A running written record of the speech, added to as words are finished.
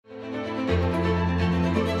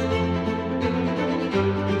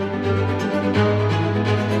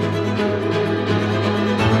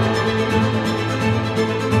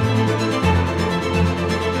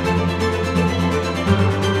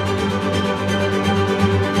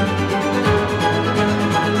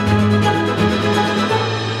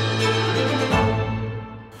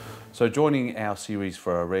So joining our series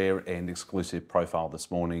for a rare and exclusive profile this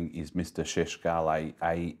morning is Mr. Shesh Ghale,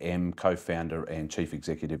 AM, co-founder and chief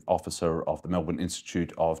executive officer of the Melbourne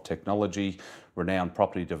Institute of Technology, renowned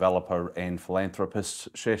property developer and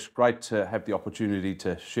philanthropist. Shesh, great to have the opportunity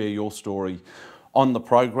to share your story on the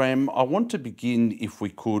program. I want to begin, if we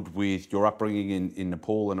could, with your upbringing in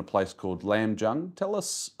Nepal in a place called Lamjung. Tell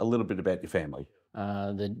us a little bit about your family.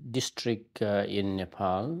 The district in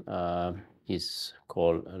Nepal is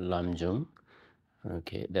called Lamjung.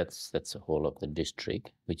 Okay, that's the whole of the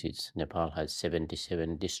district, which is Nepal has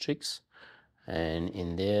 77 districts, and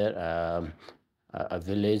in there a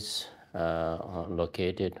village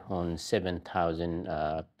located on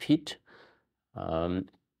 7,000 feet.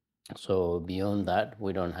 So beyond that,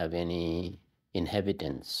 we don't have any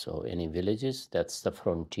inhabitants or any villages. That's the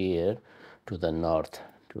frontier to the north,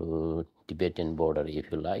 to Tibetan border,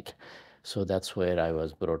 if you like. So that's where I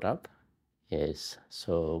was brought up. Yes.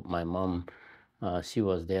 So my mom, she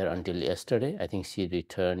was there until yesterday. I think she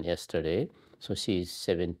returned yesterday. So she is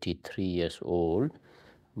 73 years old,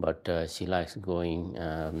 but she likes going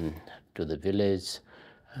to the village,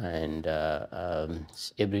 and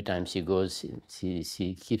every time she goes,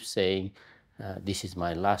 she keeps saying, this is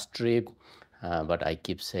my last trip. But I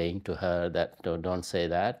keep saying to her that, "Oh, don't say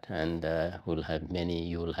that, and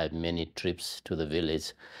you will have many trips to the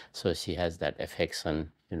village." So she has that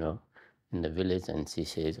affection, in the village, and she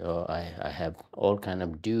says, "Oh, I have all kind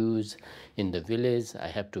of dues in the village. I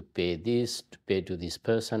have to pay this, to pay to this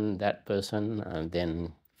person, that person," and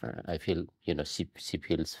then I feel, she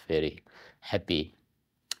feels very happy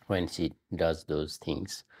when she does those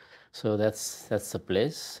things. So that's the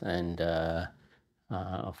place. And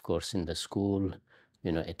of course, in the school,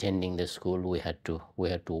 attending the school, we had to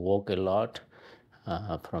walk a lot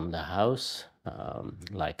from the house,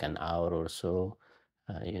 like an hour or so.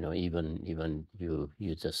 Even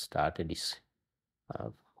you just started this uh,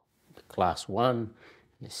 class one,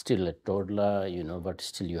 still a toddler, but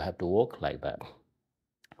still you have to walk like that.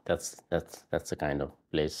 That's the kind of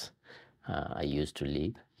place I used to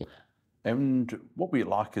live. Yeah. And what were you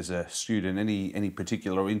like as a student? Any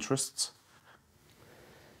particular interests?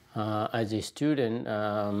 As a student,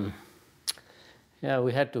 yeah,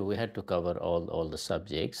 we had to cover all the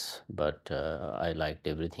subjects, but I liked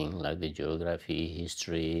everything, like the geography,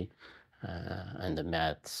 history, and the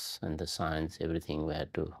maths and the science. Everything we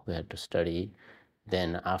had to study.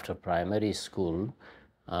 Then after primary school,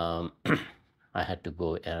 um, I had to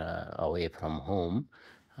go away from home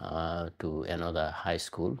to another high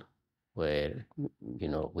school, where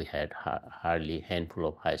we had hardly handful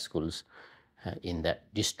of high schools in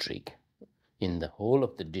that district. In the whole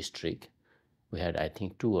of the district, we had, I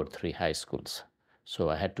think, two or three high schools. So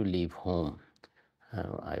I had to leave home.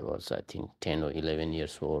 I was, I think, 10 or 11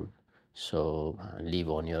 years old. So live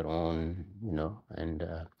on your own, and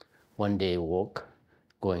one day walk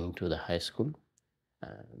going to the high school.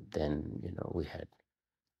 Then, we had,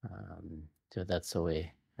 so that's the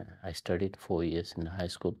way I studied 4 years in the high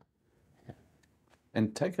school.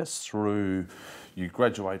 And take us through, you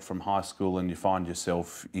graduate from high school and you find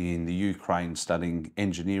yourself in the Ukraine studying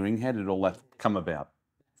engineering. How did all that come about?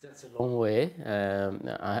 That's a long way.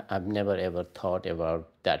 I've never ever thought about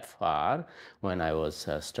that far when I was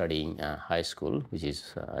studying high school, which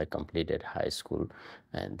is I completed high school,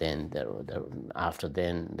 and then after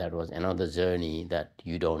then there was another journey that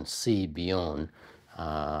you don't see beyond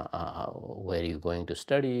where you're going to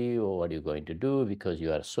study or what you're going to do, because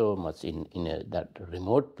you are so much in that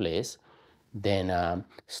remote place. Then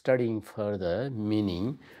studying further,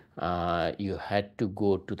 meaning you had to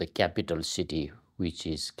go to the capital city, which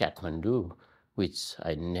is Kathmandu, which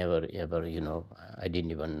I never ever, I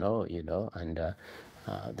didn't even know, and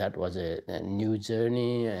that was a new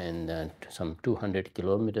journey, and some 200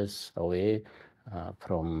 kilometers away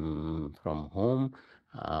from home.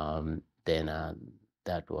 Then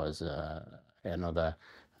that was another,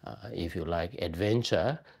 if you like,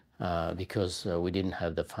 adventure, because we didn't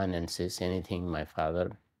have the finances, anything. My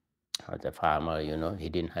father, the farmer, he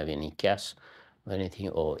didn't have any cash or anything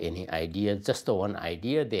or any idea. Just the one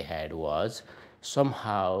idea they had was,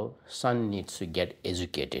 somehow son needs to get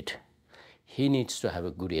educated. He needs to have a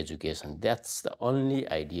good education. That's the only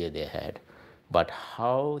idea they had. But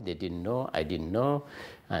how, they didn't know, I didn't know.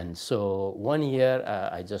 And so 1 year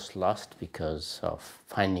I just lost because of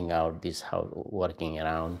finding out this, how working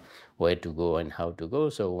around where to go and how to go.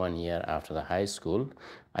 So 1 year after the high school,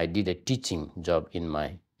 I did a teaching job in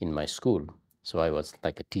my school. So I was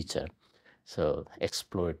like a teacher. So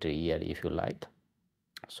exploratory year, if you like.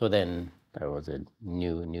 So then there was a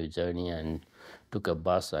new journey, and took a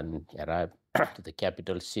bus and arrived to the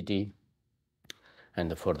capital city.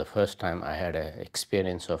 And for the first time, I had an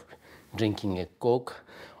experience of drinking a Coke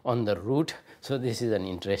on the route. So this is an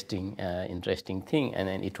interesting thing. And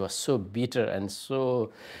then it was so bitter and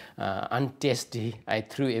so untasty. I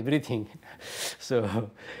threw everything.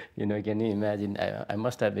 So, can you imagine? I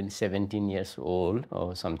must have been 17 years old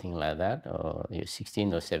or something like that, or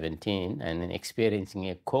 16 or 17, and then experiencing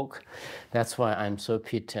a Coke. That's why I'm so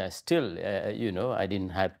fit. Still, I didn't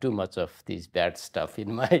have too much of this bad stuff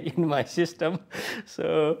in my system.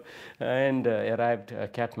 So, and arrived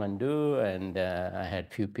Kathmandu, and I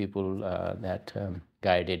had few people that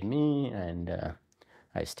guided me, and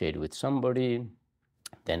I stayed with somebody.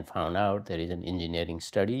 Then found out there is an engineering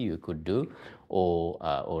study you could do,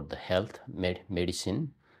 or the health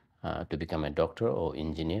medicine to become a doctor or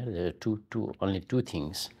engineer. There are only two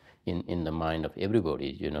things in the mind of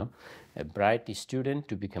everybody, a bright student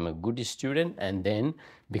to become a good student, and then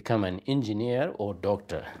become an engineer or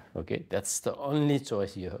doctor. Okay, that's the only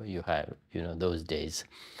choice you have, those days.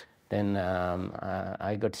 Then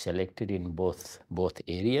I got selected in both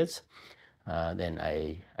areas. Then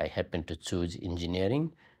I happened to choose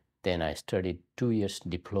engineering. Then I studied 2 years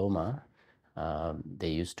diploma. They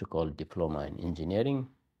used to call diploma in engineering.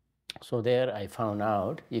 So there I found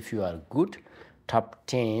out if you are good, top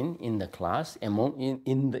 10 in the class among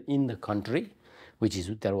in the country, which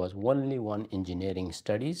is there was only one engineering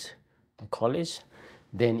studies college.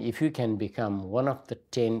 Then if you can become one of the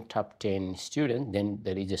top 10 students, then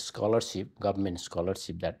there is a scholarship, government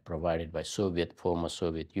scholarship that provided by former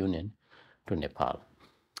Soviet Union to Nepal.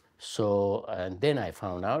 So, and then I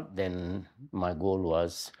found out, then my goal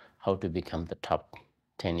was how to become the top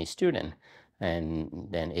 10 student. And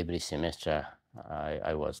then every semester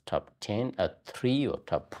I was top 10, 3 or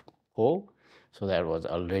top 4. So that was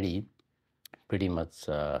already pretty much,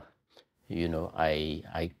 I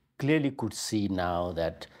clearly could see now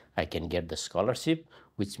that I can get the scholarship,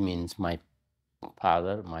 which means my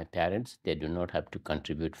parents, they do not have to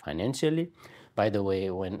contribute financially. By the way,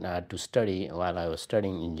 when while I was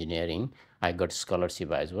studying engineering, I got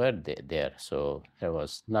scholarship as well there. So there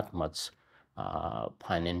was not much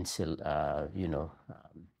financial,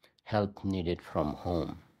 help needed from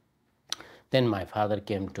home. Then my father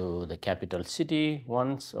came to the capital city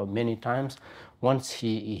once or many times. Once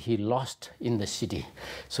he lost in the city.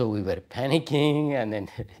 So we were panicking, and then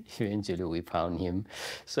eventually we found him.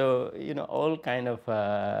 So, all kind of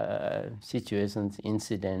situations,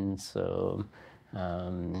 incidents. So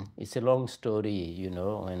it's a long story,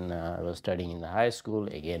 when I was studying in the high school.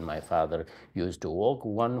 Again, my father used to work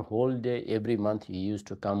one whole day. Every month he used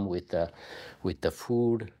to come with the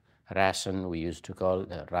food ration, we used to call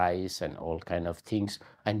rice and all kind of things.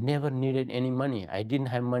 I never needed any money. I didn't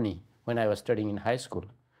have money when I was studying in high school.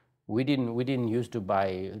 We didn't used to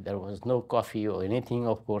buy, there was no coffee or anything,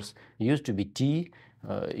 of course. It used to be tea,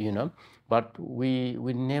 but we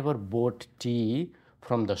never bought tea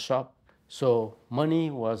from the shop. So money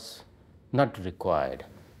was not required.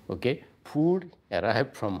 Okay, food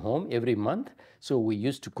arrived from home every month. So we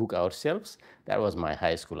used to cook ourselves. That was my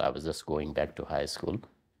high school. I was just going back to high school.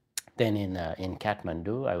 Then in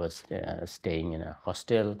Kathmandu, I was staying in a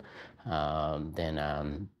hostel.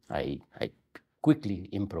 Then I quickly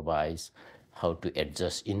improvised how to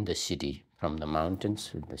adjust in the city, from the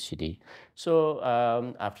mountains in the city. So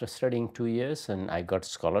after studying 2 years, and I got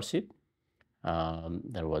scholarship.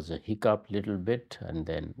 There was a hiccup little bit, and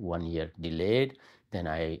then 1 year delayed. Then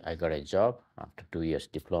I got a job after 2 years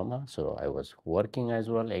diploma. So I was working as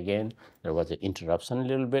well. Again, there was an interruption a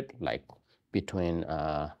little bit, like between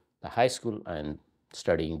the high school and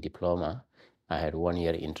studying diploma. I had 1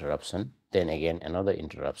 year interruption, then again another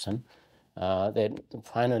interruption. Then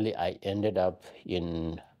finally I ended up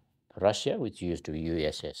in Russia, which used to be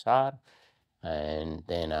USSR. And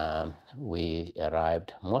then we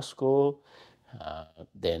arrived Moscow.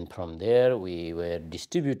 Then from there we were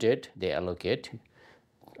distributed, they allocate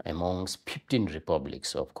amongst 15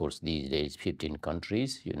 republics. Of course, these days 15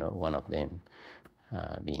 countries, one of them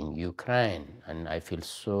being Ukraine. And I feel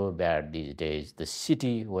so bad these days. The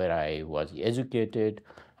city where I was educated,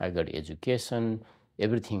 I got education,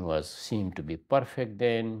 everything seemed to be perfect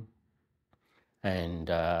then. And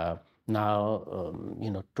now,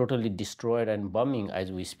 totally destroyed and bombing as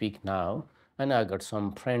we speak now. And I got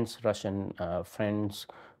some friends, Russian friends.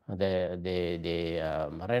 They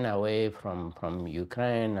ran away from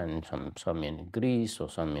Ukraine, and some in Greece or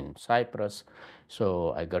some in Cyprus.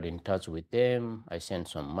 So I got in touch with them. I sent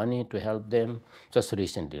some money to help them just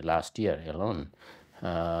recently, last year alone.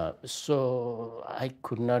 So I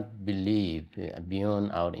could not believe,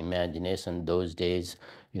 beyond our imagination those days,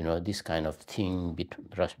 this kind of thing,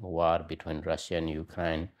 war between Russia and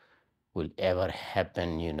Ukraine. will ever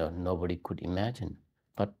happen, nobody could imagine.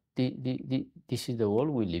 But this is the world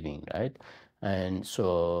we live in, right? And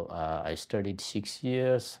so I studied 6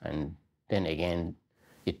 years, and then again,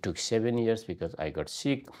 it took 7 years because I got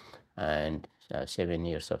sick, and 7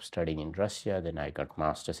 years of studying in Russia. Then I got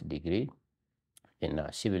master's degree in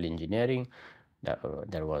civil engineering.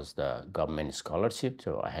 There was the government scholarship,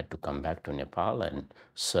 so I had to come back to Nepal and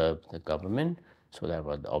serve the government. So that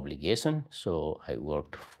was the obligation. So I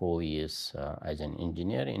worked 4 years as an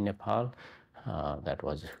engineer in Nepal. That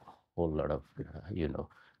was a whole lot of,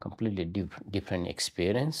 completely different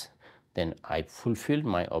experience. Then I fulfilled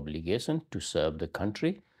my obligation to serve the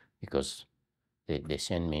country because they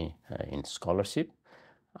sent me in scholarship.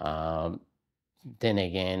 Um, then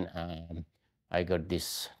again, I got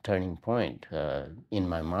this turning point in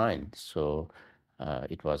my mind. So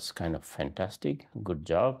it was kind of fantastic, good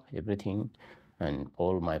job, everything. And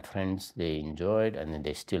all my friends, they enjoyed, and then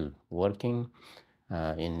they're still working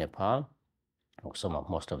in Nepal.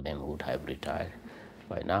 Most of them would have retired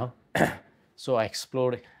by now. So I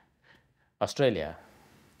explored Australia.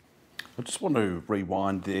 I just want to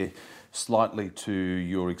rewind there slightly to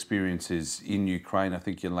your experiences in Ukraine. I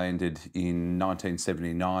think you landed in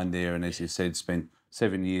 1979 there, and as you said, spent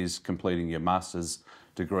 7 years completing your master's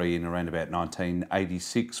degree in around about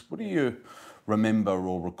 1986. What do you remember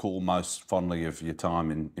or recall most fondly of your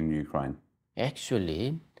time in Ukraine?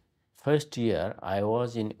 Actually, first year I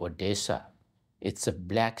was in Odessa. It's a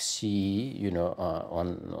Black Sea,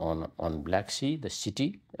 on Black Sea, the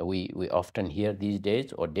city. We often hear these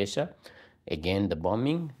days, Odessa. Again, the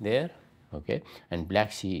bombing there, okay? And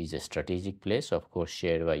Black Sea is a strategic place, of course,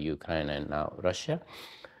 shared by Ukraine and now Russia,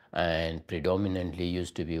 and predominantly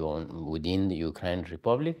used to be within the Ukraine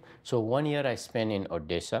Republic. So 1 year I spent in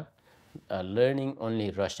Odessa, learning only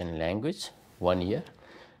Russian language, 1 year.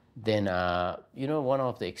 Then, one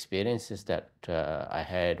of the experiences that I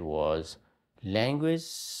had was language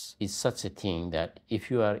is such a thing that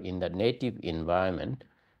if you are in the native environment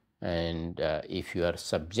and if you are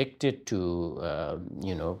subjected to,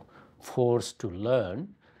 forced to learn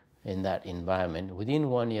in that environment, within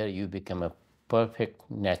 1 year you become a perfect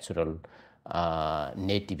natural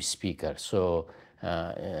native speaker. So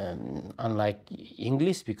unlike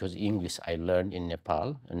English, because English I learned in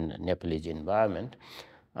Nepal and Nepalese environment,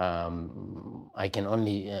 I can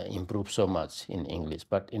only improve so much in English,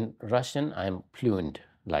 but in Russian I'm fluent,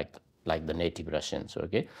 like the native Russians.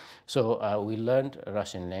 Okay, so we learned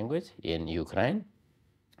Russian language in Ukraine.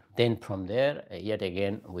 Then from there, yet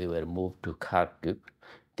again, we were moved to Kharkiv.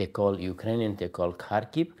 They call Ukrainian, they call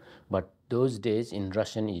Kharkiv, but those days in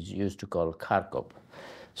Russian is used to call Kharkov.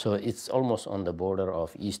 So it's almost on the border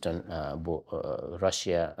of eastern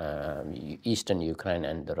Russia, eastern Ukraine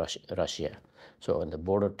and the Russia. So in the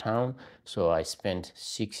border town. So I spent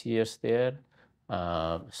 6 years there,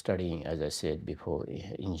 studying, as I said before,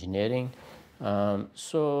 engineering.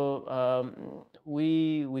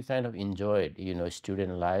 We kind of enjoyed,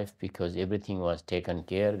 student life because everything was taken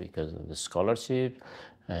care because of the scholarship,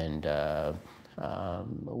 and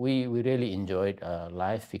we really enjoyed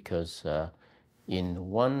life because in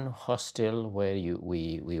one hostel where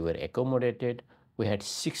we were accommodated, we had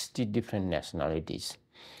 60 different nationalities.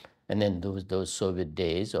 And then those Soviet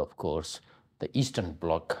days, of course, the Eastern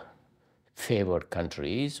Bloc favored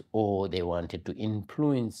countries, or they wanted to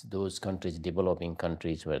influence those countries, developing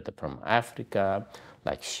countries, whether from Africa,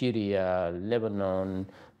 like Syria, Lebanon,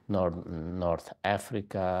 North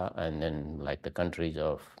Africa, and then like the countries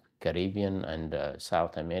of Caribbean and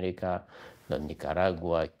South America, the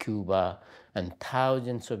Nicaragua, Cuba, and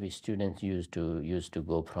thousands of students used to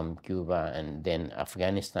go from Cuba, and then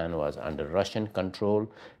Afghanistan was under Russian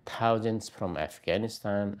control. Thousands from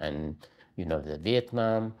Afghanistan and the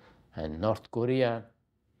Vietnam and North Korea.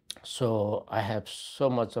 So I have so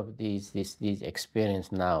much of these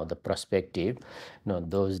experience now, the perspective,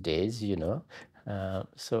 those days,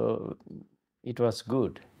 so it was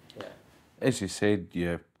good. As you said,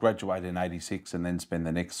 you graduated in 86 and then spent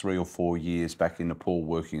the next 3 or 4 years back in Nepal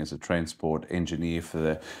working as a transport engineer for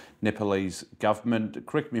the Nepalese government.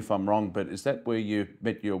 Correct me if I'm wrong, but is that where you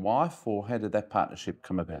met your wife, or how did that partnership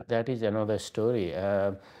come about? That is another story.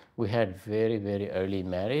 We had very, very early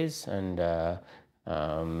marriage, and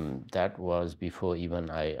that was before even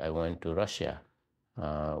I went to Russia,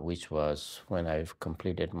 which was when I've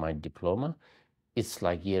completed my diploma. It's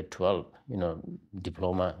like year 12,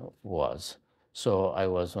 diploma was. So I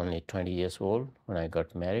was only 20 years old when I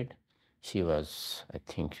got married. She was, I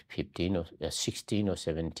think, 15 or 16 or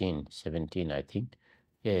 17, I think.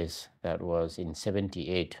 Yes, that was in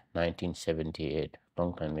 78, 1978,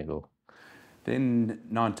 long time ago. Then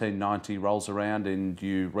 1990 rolls around and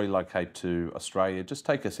you relocate to Australia. Just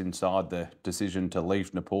take us inside the decision to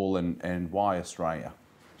leave Nepal and why Australia?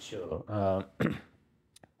 Sure.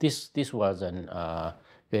 This was an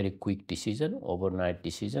very quick decision, overnight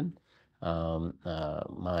decision. My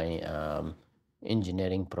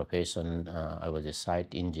engineering profession, I was a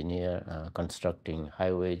site engineer constructing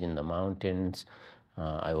highways in the mountains.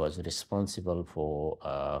 I was responsible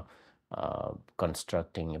for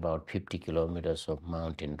constructing about 50 kilometers of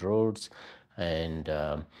mountain roads. And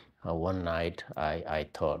one night I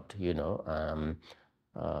thought,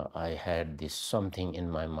 I had this something in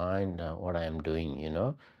my mind, what I am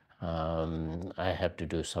doing, I have to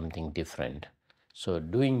do something different. So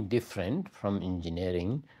doing different from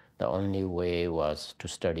engineering, the only way was to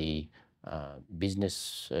study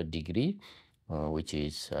business degree, which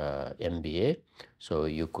is MBA. So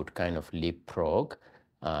you could kind of leapfrog,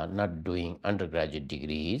 not doing undergraduate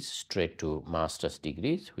degrees straight to master's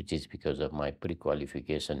degrees, which is because of my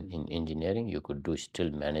pre-qualification in engineering. You could do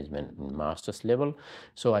still management in master's level.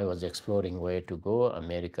 So I was exploring where to go,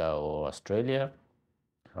 America or Australia.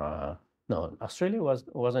 No, Australia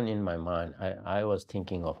wasn't in my mind. I was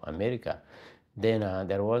thinking of America. Then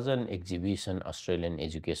there was an exhibition, Australian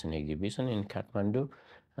education exhibition in Kathmandu.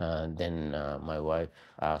 Then my wife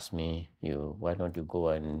asked me, why don't you go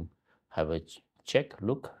and have a check,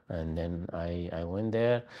 look? And then I went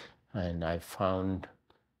there and I,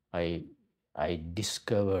 I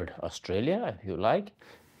discovered Australia, if you like.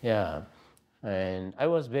 Yeah. And I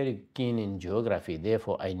was very keen in geography.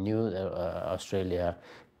 Therefore, I knew Australia,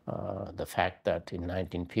 the fact that in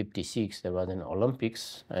 1956 there was an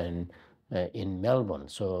Olympics and in Melbourne.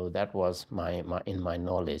 So that was in my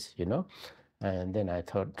knowledge. And then I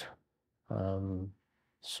thought, um,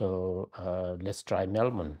 let's try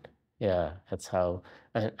Melbourne. Yeah, that's how.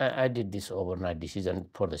 And I did this overnight decision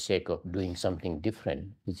for the sake of doing something different,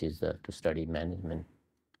 which is to study management.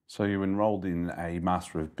 So you enrolled in a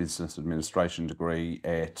Master of Business Administration degree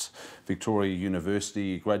at Victoria University.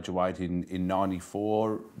 You graduate in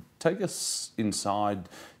 94. Take us inside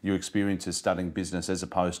your experiences studying business as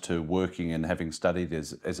opposed to working and having studied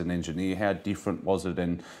as an engineer. How different was it,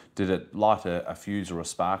 and did it light a fuse or a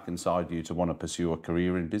spark inside you to want to pursue a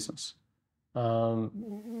career in business?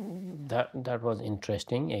 That was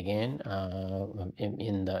interesting. Again,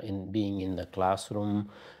 in being in the classroom,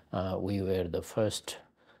 we were the first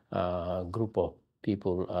group of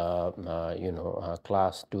people,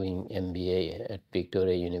 class doing MBA at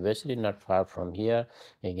Victoria University, not far from here.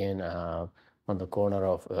 Again, on the corner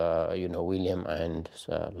of William and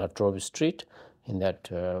La Trobe Street. In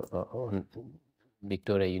that on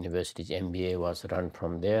Victoria University's MBA was run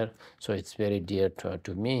from there, so it's very dear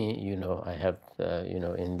to me. I have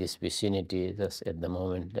in this vicinity, just at the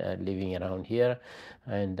moment, living around here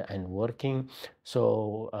and working.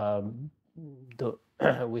 So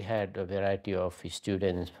we had a variety of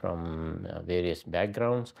students from various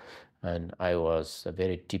backgrounds, and I was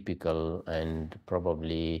very typical and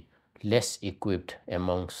probably less equipped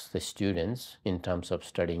amongst the students in terms of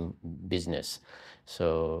studying business.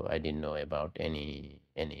 So I didn't know about any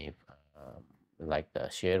like the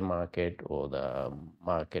share market or the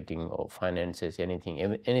marketing or finances,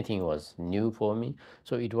 anything was new for me.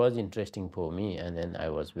 So it was interesting for me, and then I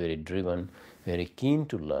was very driven, very keen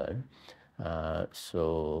to learn.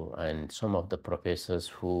 And some of the professors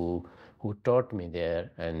who taught me there,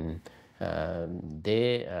 and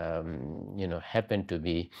they happen to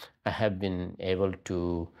be, I have been able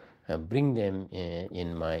to bring them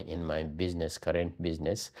in my business, current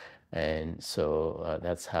business. And so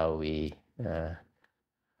that's how we're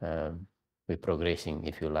progressing,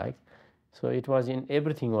 if you like. So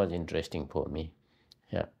everything was interesting for me.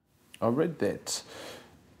 Yeah. I read that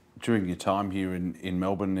during your time here in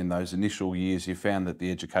Melbourne, in those initial years, you found that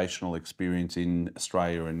the educational experience in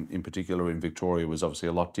Australia and in particular in Victoria was obviously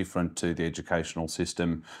a lot different to the educational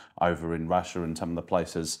system over in Russia and some of the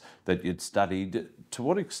places that you'd studied. To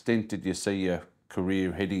what extent did you see your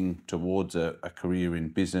career heading towards a career in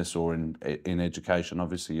business or in education?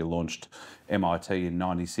 Obviously, you launched MIT in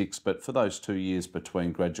 96, but for those 2 years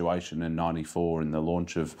between graduation in 94 and the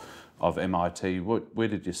launch of MIT, where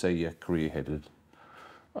did you see your career headed?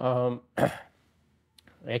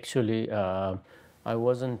 Actually, I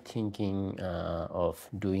wasn't thinking of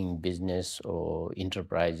doing business or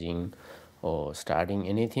enterprising or starting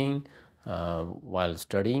anything while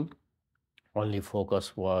studying. only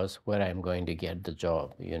focus was where I'm going to get the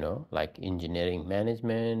job, like engineering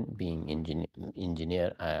management, being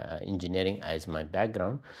engineering as my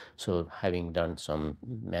background. So having done some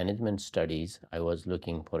management studies, I was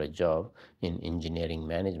looking for a job in engineering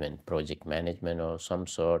management, project management or some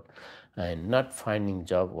sort, and not finding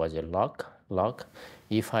job was a lock.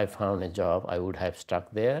 If I found a job, I would have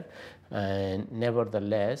stuck there. And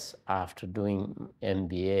nevertheless, after doing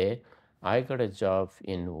MBA, I got a job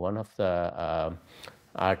in one of the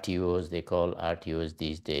RTOs, they call RTOs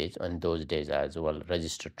these days, and those days as well,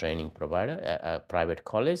 registered training provider, a private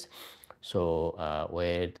college. So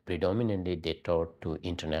where predominantly they taught to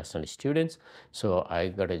international students. So I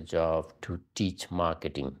got a job to teach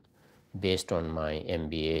marketing based on my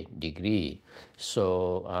MBA degree.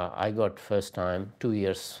 So I got first time 2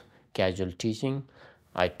 years casual teaching.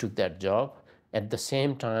 I took that job. At the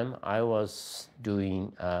same time, I was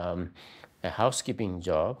doing a housekeeping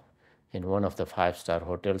job in one of the five-star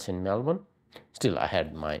hotels in Melbourne. Still, I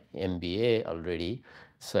had my MBA already.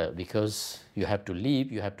 So because you have to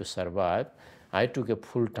live, you have to survive, I took a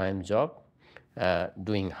full-time job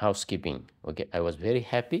doing housekeeping. Okay, I was very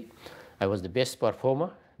happy. I was the best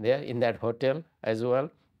performer there in that hotel as well.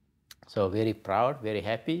 So very proud, very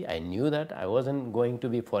happy. I knew that I wasn't going to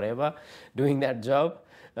be forever doing that job.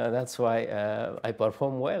 That's why I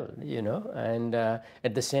perform well, and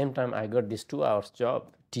at the same time, I got this 2 hours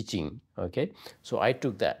job teaching. Okay, so I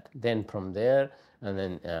took that. Then from there, and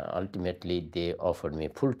then ultimately they offered me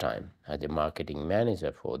full time as a marketing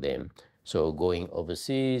manager for them. So going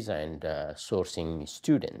overseas and sourcing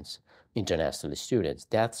students, international students.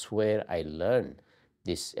 That's where I learned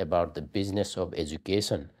this about the business of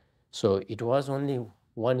education. So it was only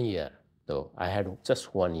 1 year, though. I had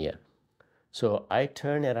just 1 year. So I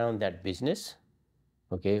turned around that business,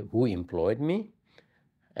 okay, who employed me,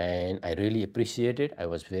 and I really appreciated. I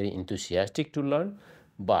was very enthusiastic to learn.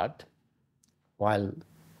 But while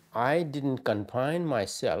I didn't confine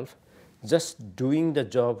myself just doing the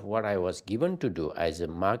job what I was given to do as a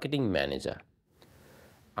marketing manager,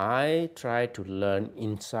 I tried to learn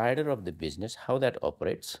insider of the business, how that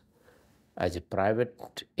operates as a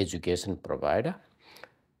private education provider.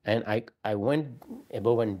 And I went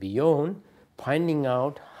above and beyond finding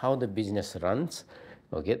out how the business runs.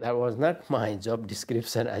 Okay, that was not my job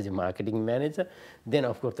description as a marketing manager. Then,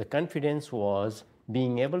 of course, the confidence was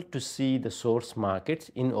being able to see the source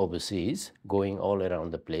markets in overseas, going all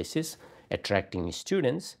around the places, attracting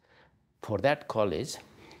students for that college.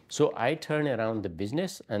 So I turned around the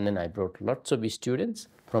business, and then I brought lots of students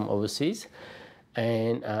from overseas,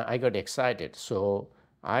 and I got excited. So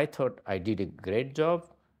I thought I did a great job,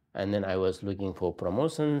 and then I was looking for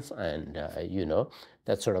promotions and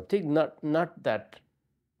that sort of thing. Not that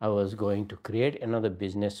I was going to create another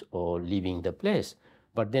business or leaving the place,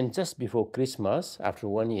 but then just before Christmas, after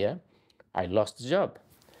 1 year, I lost the job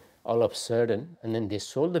all of a sudden, and then they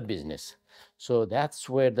sold the business. So that's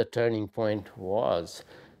where the turning point was.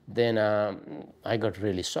 Then I got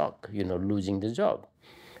really shocked, losing the job.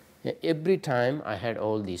 Every time I had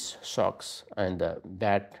all these shocks and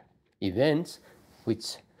bad events,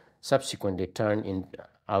 which subsequently turned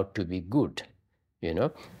out to be good,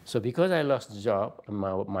 So because I lost the job,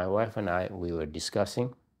 my wife and I, we were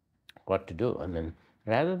discussing what to do. And then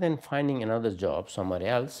rather than finding another job somewhere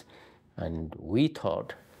else, and we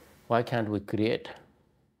thought, why can't we create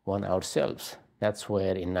one ourselves? That's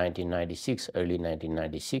where in 1996, early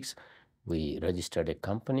 1996, we registered a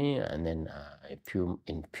company, and then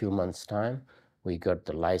in few months' time, we got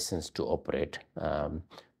the license to operate an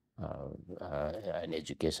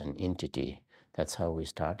education entity. That's how we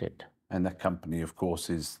started. And that company, of course,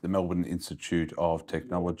 is the Melbourne Institute of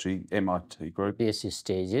Technology, MIT Group. Basic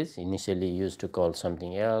stages. Initially used to call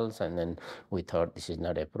something else, and then we thought this is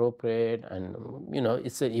not appropriate. And,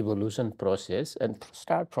 it's an evolution process, and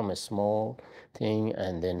start from a small thing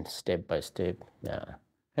and then step by step. Yeah.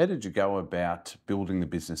 How did you go about building the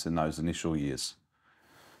business in those initial years?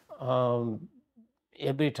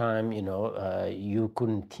 Every time, you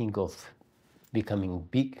couldn't think of becoming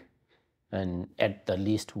big. And at the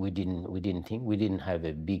least, we didn't have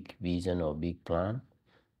a big vision or big plan.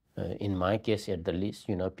 In my case, at the least,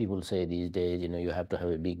 people say these days, you have to have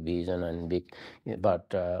a big vision and big,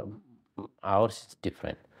 but ours is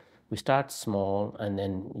different. We start small, and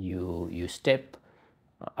then you step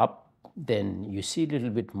up, then you see a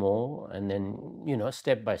little bit more, and then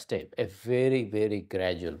step by step, a very, very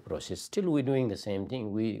gradual process. Still, we're doing the same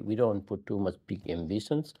thing. We don't put too much big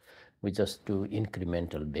ambitions. We just do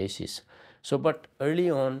incremental basis. So, but early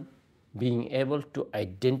on, being able to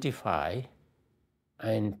identify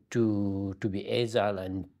and to be agile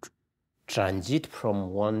and transit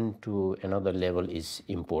from one to another level is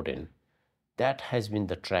important. That has been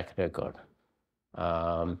the track record.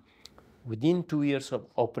 Within 2 years of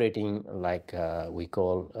operating, like we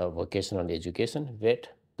call vocational education, VET,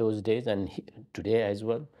 those days and today as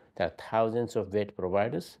well, there are thousands of VET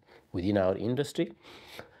providers within our industry.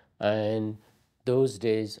 And those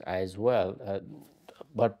days as well,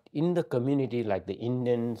 but in the community like the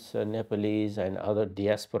Indians, Nepalese and other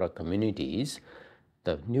diaspora communities,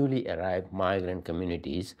 the newly arrived migrant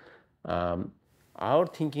communities, our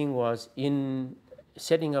thinking was in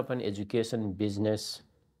setting up an education business,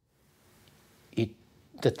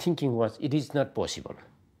 the thinking was it is not possible.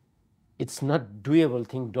 It's not doable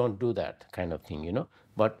thing, don't do that kind of thing,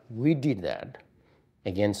 But we did that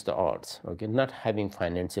against the odds, okay? Not having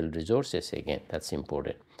financial resources, again, that's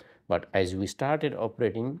important. But as we started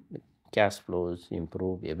operating, cash flows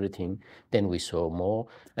improved, everything, then we saw more.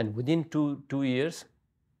 And within two years,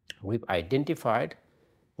 we've identified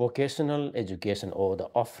vocational education or the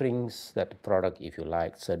offerings, that product, if you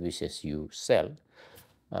like, services you sell.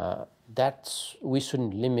 We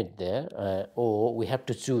shouldn't limit there, or we have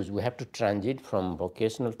to choose. We have to transit from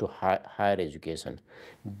vocational to higher education.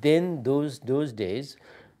 Then those days,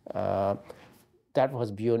 that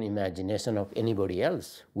was beyond imagination of anybody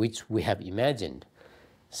else, which we have imagined,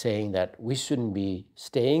 saying that we shouldn't be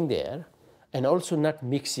staying there and also not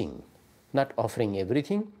mixing, not offering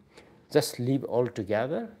everything, just leave all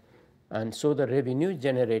together. And so the revenue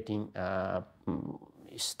generating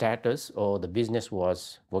status or the business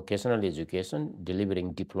was vocational education,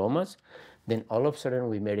 delivering diplomas. Then all of a sudden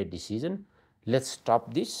we made a decision, let's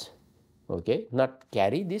stop this, okay, not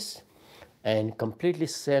carry this, and completely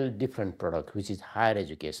sell different product, which is higher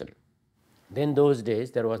education. Then those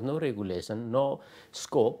days there was no regulation, no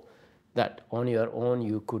scope that on your own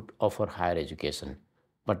you could offer higher education.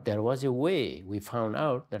 But there was a way. We found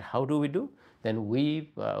out that how do we do? Then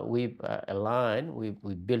we aligned,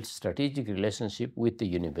 we built strategic relationship with the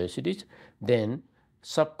universities, then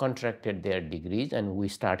subcontracted their degrees, and we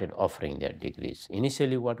started offering their degrees.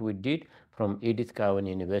 Initially what we did from Edith Cowan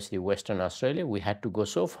University, Western Australia, we had to go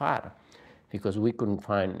so far because we couldn't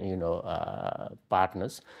find,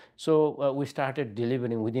 partners. So we started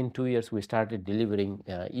delivering, within 2 years, we started delivering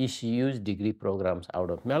ECU's degree programs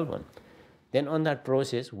out of Melbourne. Then on that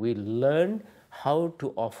process, we learned how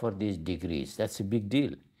to offer these degrees. That's a big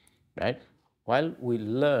deal, right? While we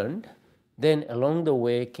learned, then along the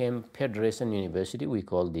way came Federation University, we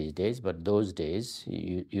call these days, but those days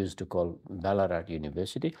you used to call Bachelor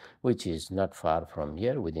University, which is not far from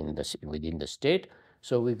here within the state.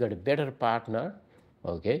 So we got a better partner,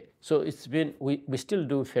 okay? So it's been, we still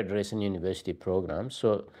do Federation University programs.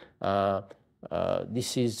 So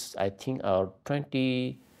this is, I think, our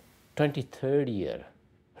 23rd year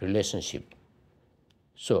relationship.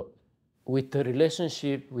 So with the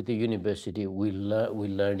relationship with the university, we're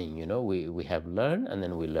learning, we have learned and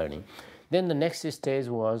then we're learning. Then the next stage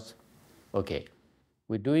was, okay,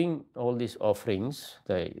 we're doing all these offerings,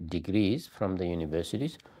 the degrees from the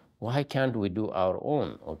universities, why can't we do our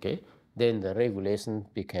own, okay? Then the regulation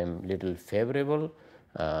became little favorable.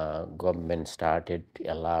 Government started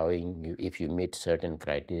allowing you, if you meet certain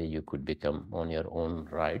criteria, you could become on your own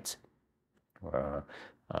rights.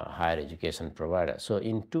 Higher education provider. So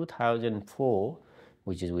in 2004,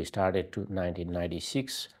 which is we started to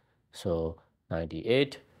 1996, so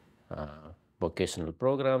 98 vocational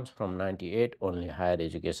programs, from 98 only higher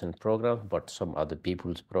education programs, but some other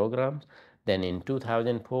people's programs. Then in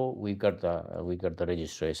 2004 we got the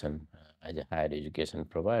registration as a higher education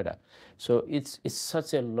provider. So it's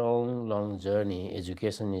such a long journey.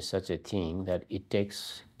 Education is such a thing that it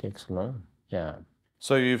takes long. Yeah.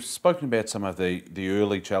 So you've spoken about some of the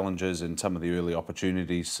early challenges and some of the early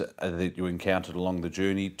opportunities that you encountered along the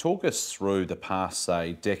journey. Talk us through the past,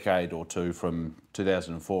 say, decade or two from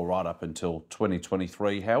 2004 right up until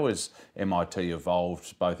 2023. How has MIT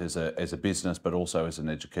evolved both as a business but also as an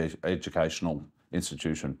educational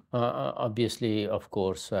institution? Obviously, of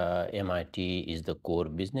course, MIT is the core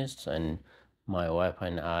business, and my wife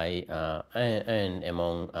and I, and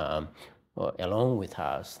along with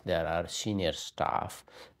us, there are senior staff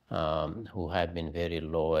who have been very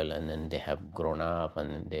loyal, and then they have grown up,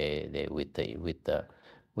 and they with the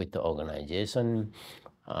organization.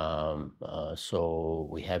 So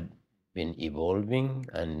we have been evolving,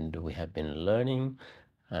 and we have been learning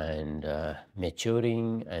and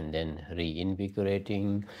maturing and then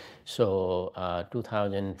reinvigorating. So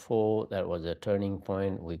 2004, that was a turning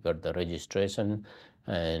point. We got the registration,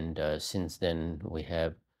 and since then we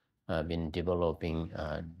have been developing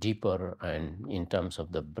deeper and in terms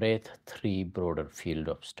of the breadth, 3 broader field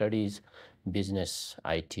of studies: business,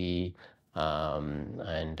 IT,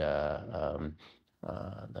 and the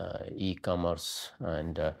e-commerce,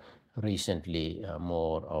 and recently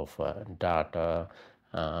more of data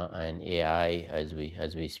and AI as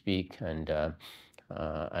we speak, and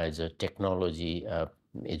as a technology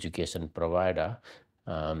education provider,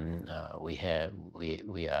 we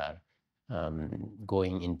are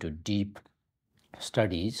going into deep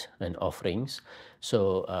studies and offerings.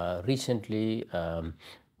 So recently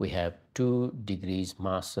we have 2 degrees,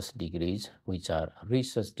 master's degrees, which are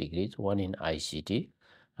research degrees, one in ICT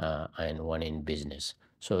and one in business.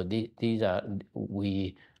 So these are,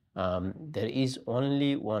 there is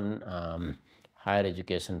only one higher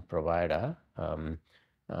education provider.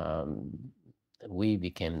 We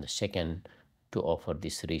became the second to offer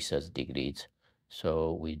these research degrees.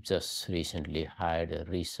 So we just recently hired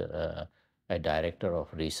a director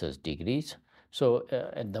of research degrees. So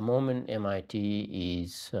at the moment, MIT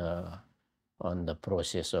is on the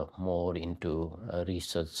process of more into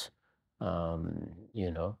research,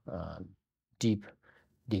 deep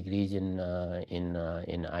degrees in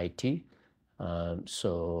IT.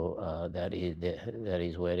 That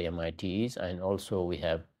is where MIT is, and also we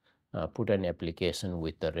have put an application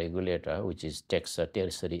with the regulator, which is Texas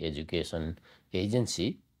Tertiary Education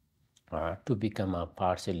Agency, to become a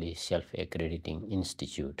partially self-accrediting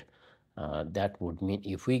institute. That would mean,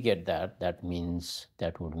 if we get that, that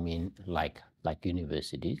would mean like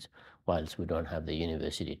universities, whilst we don't have the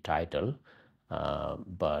university title,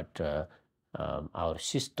 but our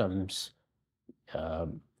systems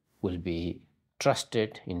will be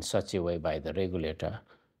trusted in such a way by the regulator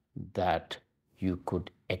that you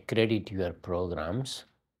could accredit your programs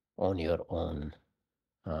on your own.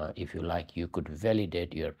 If you like, you could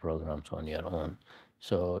validate your programs on your own.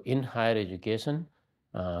 So in higher education,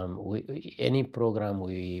 any program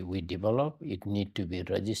we develop, it need to be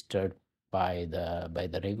registered by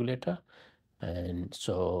the regulator, and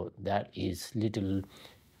so that is little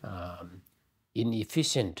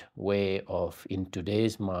inefficient way of in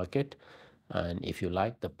today's market. And if you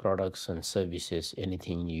like the products and services,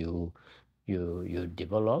 anything you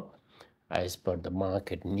develop as per the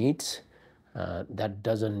market needs, that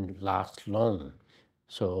doesn't last long.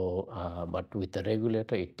 So but with the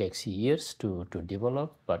regulator, it takes years to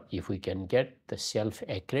develop. But if we can get the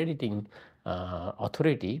self-accrediting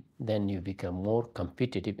authority, then you become more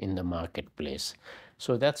competitive in the marketplace.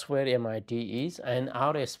 So that's where MIT is, and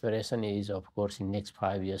our aspiration is, of course, in next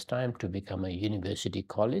 5 years time to become a university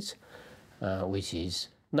college, which is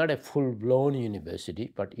not a full-blown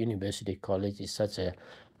university, but university college is such a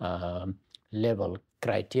level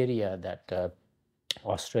criteria that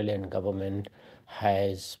Australian government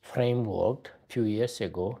has frameworked a few years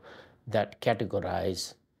ago that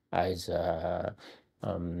categorize as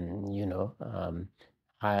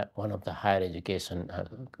one of the higher education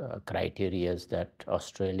criteria that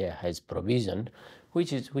Australia has provisioned,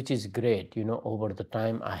 which is great. Over the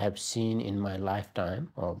time I have seen in my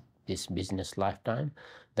lifetime, or this business lifetime,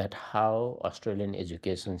 that how Australian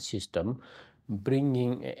education system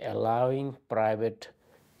allowing private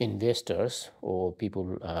investors or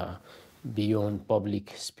people beyond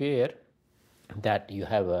public sphere, that you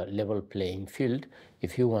have a level playing field.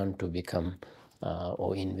 If you want to become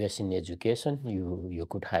or invest in education, you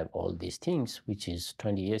could have all these things, which is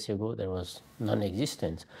 20 years ago there was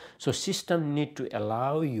non-existent. So system need to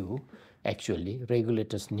allow you, actually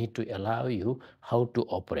regulators need to allow you how to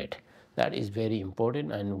operate. That is very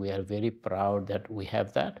important, and we are very proud that we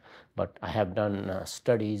have that. But I have done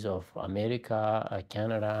studies of America,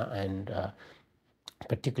 Canada, and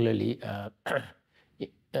particularly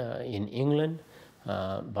in England,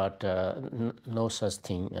 but no such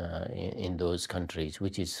thing in those countries,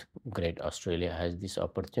 which is great. Australia has this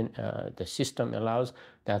opportunity. The system allows.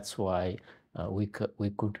 That's why we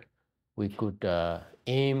could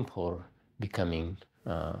aim for becoming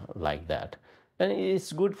like that. And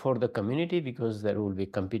it's good for the community because there will be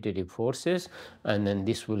competitive forces, and then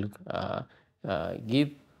this will give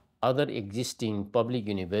other existing public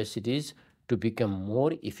universities to become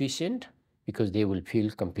more efficient because they will feel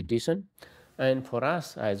competition, and for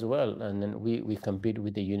us as well. And then we compete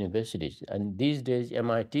with the universities. And these days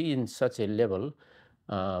MIT in such a level,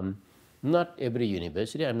 not every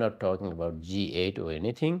university, I'm not talking about G8 or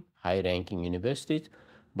anything, high ranking universities,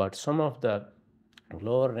 but some of the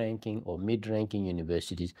lower ranking or mid ranking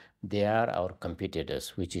universities, they are our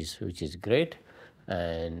competitors, which is great.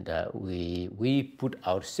 And we put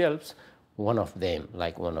ourselves one of them.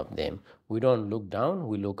 We don't look down,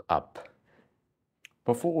 we look up.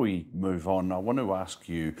 Before we move on, I want to ask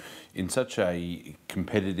you, in such a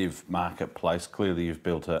competitive marketplace, clearly you've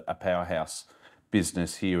built a powerhouse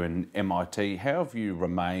business here in MIT. How have you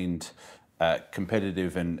remained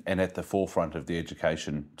competitive and at the forefront of the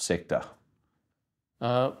education sector?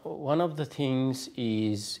 One of the things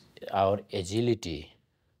is our agility.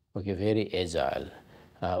 Okay, very agile.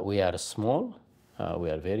 We are small, we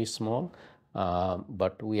are very small,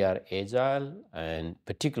 but we are agile, and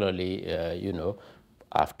particularly,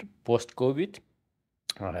 after post-COVID,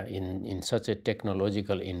 in such a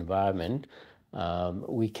technological environment,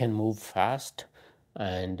 we can move fast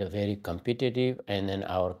and very competitive. And then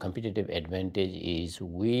our competitive advantage is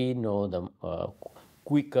we know the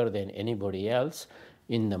quicker than anybody else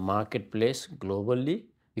in the marketplace globally,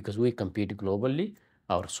 because we compete globally.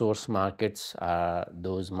 Our source markets are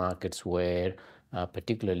those markets where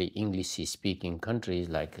particularly English-speaking countries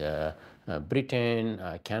like Britain,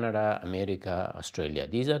 Canada, America, Australia.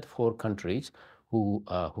 These are the 4 countries who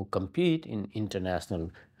compete in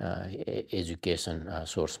international education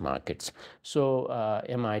source markets. So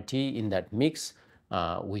MIT in that mix,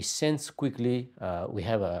 we sense quickly. We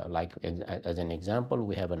have as an example,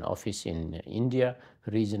 we have an office in India,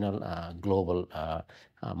 regional global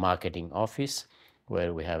marketing office,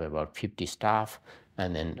 where we have about 50 staff,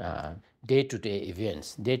 and then day-to-day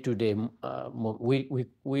events. Day-to-day,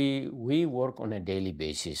 we work on a daily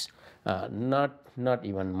basis, not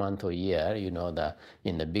even month or year.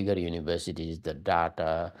 In the bigger universities, the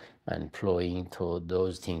data and flowing through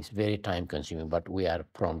those things very time consuming, but we are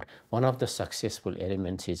prompt. One of the successful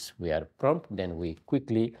elements is we are prompt, then we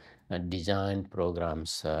quickly design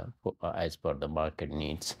programs as per the market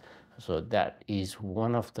needs. So that is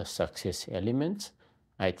one of the success elements,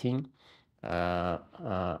 I think.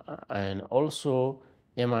 And also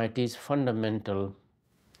MIT's fundamental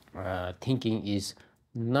thinking is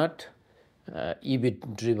not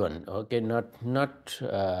EBIT driven, okay, not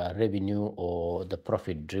revenue or the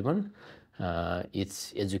profit driven.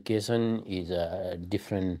 Its education is a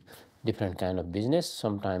different kind of business.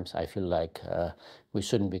 Sometimes I feel like we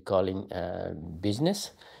shouldn't be calling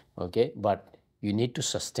business, okay, but you need to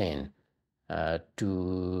sustain.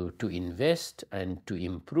 To invest and to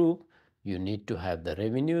improve, you need to have the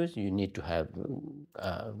revenues, you need to have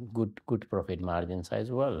good profit margins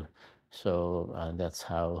as well. So that's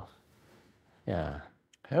how, yeah.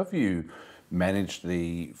 How have you managed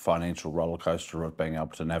the financial rollercoaster of being able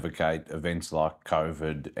to navigate events like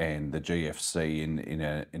COVID and the GFC in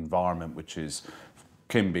an environment which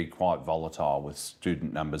can be quite volatile, with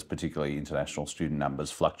student numbers, particularly international student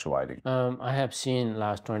numbers, fluctuating? I have seen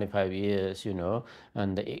last 25 years,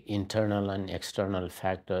 and the internal and external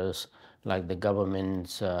factors like the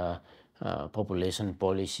government's population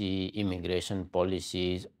policy, immigration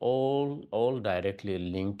policies, all directly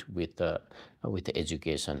linked with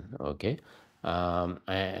education. Okay,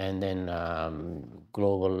 and then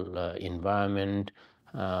global environment,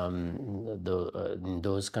 in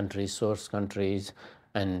those countries, source countries,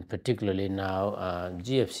 and particularly now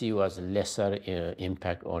GFC was lesser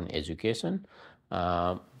impact on education,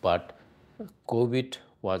 but COVID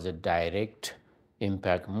was a direct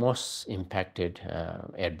impact, most impacted,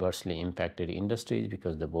 adversely impacted industries,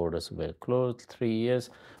 because the borders were closed 3 years.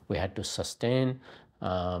 We had to sustain.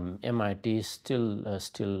 MIT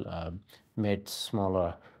still made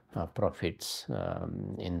smaller profits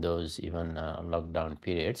in those even lockdown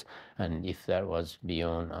periods, and if that was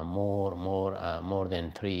beyond more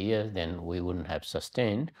than 3 years, then we wouldn't have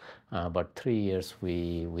sustained. But 3 years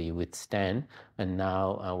we withstand, and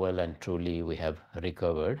now well and truly we have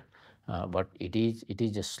recovered. But it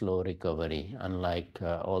is a slow recovery, unlike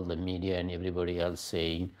all the media and everybody else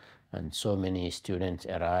saying, and so many students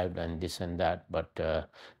arrived and this and that. But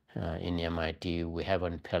in MIT, we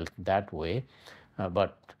haven't felt that way.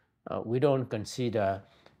 But we don't consider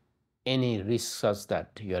any risk such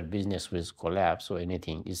that your business will collapse or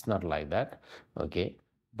anything. It's not like that, okay?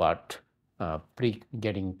 But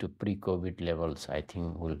getting to pre-COVID levels, I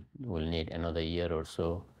think will need another year or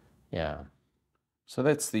so. Yeah. So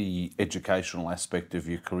that's the educational aspect of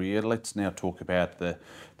your career. Let's now talk about the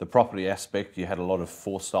property aspect. You had a lot of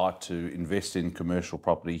foresight to invest in commercial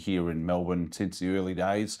property here in Melbourne since the early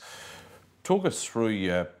days. Talk us through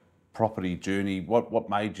your property journey. What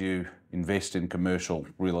made you invest in commercial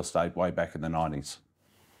real estate way back in the 90s?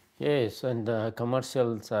 Yes, and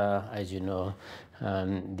commercials, as you know,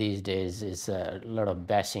 these days is a lot of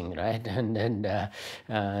bashing, right?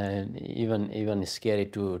 And even scary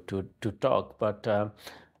to talk. But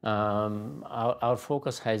our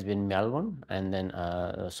focus has been Melbourne, and then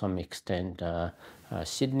some extent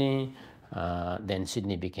Sydney. Then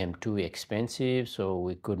Sydney became too expensive, so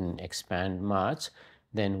we couldn't expand much.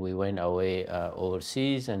 Then we went away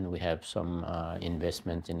overseas, and we have some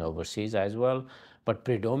investments in overseas as well, but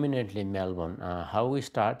predominantly Melbourne. How we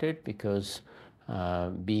started, because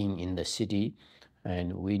being in the city,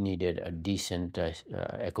 and we needed a decent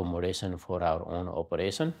accommodation for our own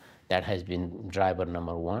operation. That has been driver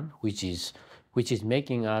number one, which is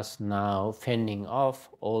making us now fending off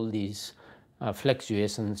all these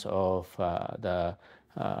fluctuations of the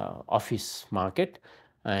office market.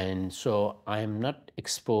 And so I am not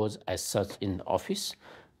exposed as such in the office,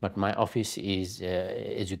 but my office is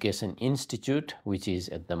Education Institute, which is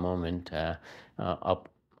at the moment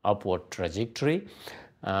upward trajectory.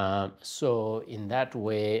 So in that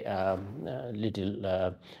way,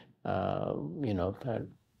 little,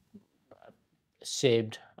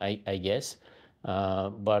 saved, I guess.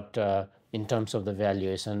 But in terms of the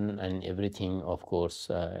valuation and everything, of course,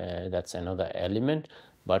 that's another element.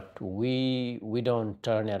 But we don't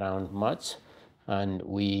turn around much, and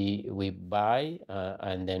we buy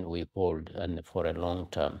and then we hold and for a long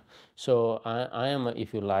term. So I am,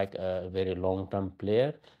 if you like, a very long-term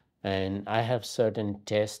player, and I have certain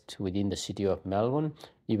tastes within the city of Melbourne.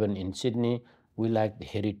 Even in Sydney, we like the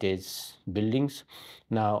heritage buildings.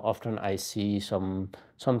 Now, often I see some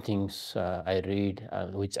things I read,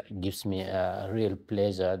 which gives me a real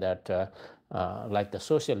pleasure, that like the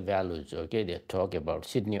social values. Okay, they talk about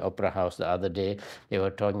Sydney Opera House. The other day they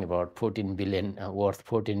were talking about 14 billion, worth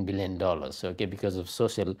 $14 billion. Okay, because of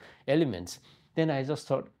social elements. Then I just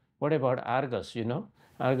thought, what about Argos?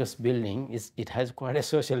 Argos building it has quite a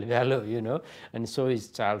social value, and so is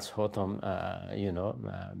Charles Hawthorne,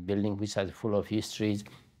 building, which has full of histories.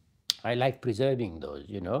 I like preserving those,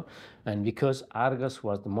 and because Argos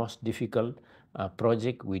was the most difficult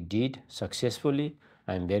project we did successfully,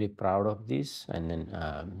 I'm very proud of this, and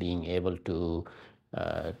then being able to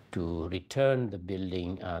return the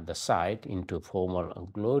building, the site, into former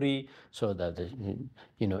glory, so that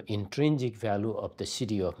the intrinsic value of the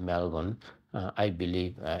city of Melbourne, I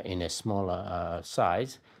believe, in a smaller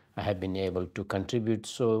size, I have been able to contribute.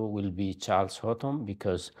 So will be Charles Hawthorne,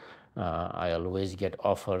 because I always get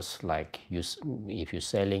offers like, if you're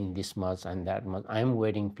selling this much and that much. I'm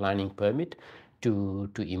waiting planning permit to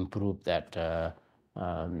improve that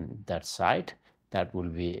that site. That will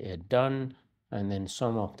be done. And then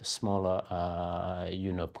some of the smaller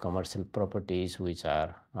commercial properties, which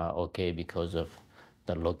are okay because of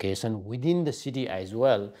the location within the city as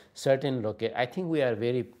well. I think we are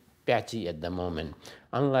very patchy at the moment.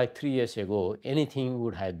 Unlike 3 years ago, anything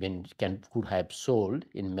could have sold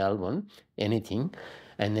in Melbourne, anything,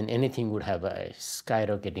 and then anything would have a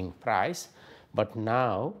skyrocketing price. But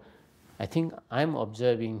now, I think I'm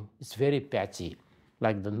observing it's very patchy.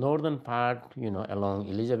 Like the northern part, along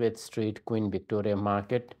Elizabeth Street, Queen Victoria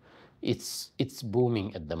Market, it's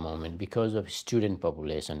booming at the moment because of student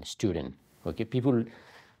population. Okay, people,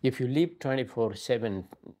 if you live 24/7,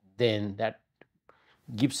 then that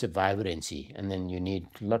gives a vibrancy, and then you need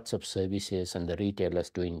lots of services, and the retailers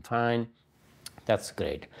doing fine. That's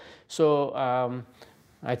great. So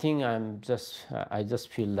I think I just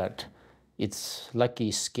feel that it's lucky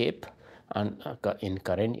escape and in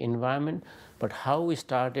current environment. But how we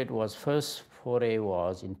started was, first foray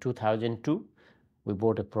was in 2002. We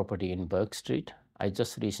bought a property in Burke Street. I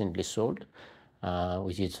just recently sold,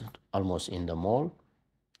 which is almost in the mall.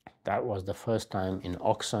 That was the first time in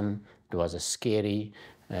auction. It was a scary,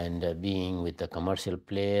 and being with the commercial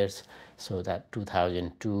players. So that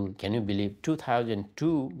 2002, can you believe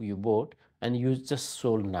 2002 you bought and you just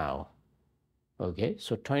sold now? Okay,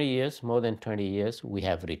 so 20 years, more than 20 years, we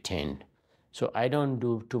have retained. So I don't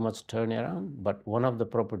do too much turnaround, but one of the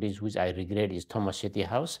properties which I regret is Thomas Shetty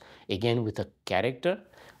House, again with a character,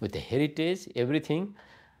 with the heritage, everything.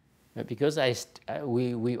 Because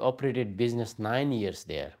we operated business 9 years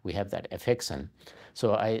there, we have that affection.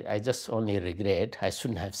 So I just only regret I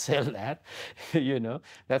shouldn't have sold that.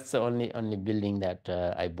 That's the only building that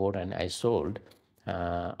I bought and I sold.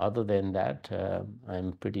 Other than that,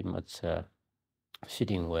 I'm pretty much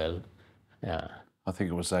sitting well. Yeah. I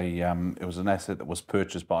think it was an asset that was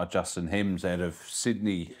purchased by Justin Hems out of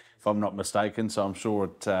Sydney, if I'm not mistaken. So I'm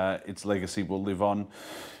sure its legacy will live on.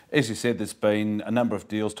 As you said, there's been a number of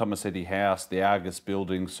deals: Thomas Eddy House, the Argus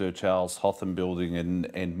building, Sir Charles Hawthorne building,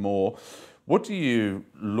 and more. What do you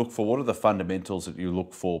look for? What are the fundamentals that you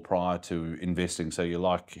look for prior to investing? So you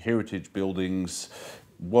like heritage buildings.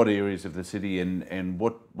 What areas of the city, and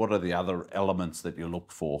what are the other elements that you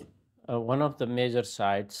look for? One of the major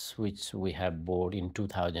sites which we have bought in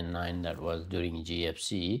 2009, that was during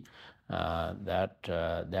GFC,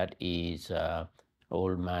 that is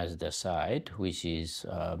Old Mazda site, which is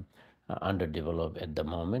underdeveloped at the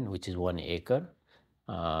moment, which is 1 acre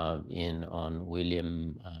on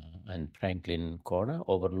William and Franklin corner,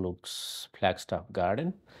 overlooks Flagstaff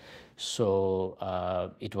Garden.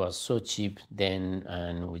 So it was so cheap then,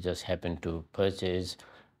 and we just happened to purchase.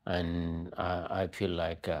 And I feel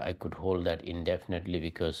like I could hold that indefinitely,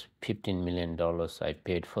 because $15 million I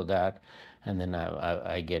paid for that. And then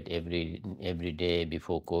I get every day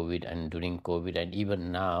before COVID and during COVID, and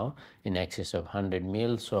even now in excess of 100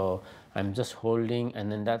 mil. So I'm just holding,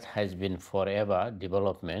 and then that has been forever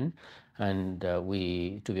development. And to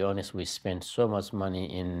be honest, we spent so much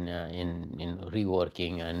money in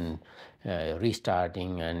reworking and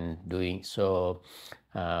restarting and doing so.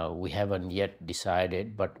 We haven't yet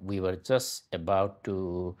decided, but we were just about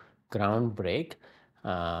to ground break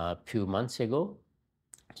a few months ago.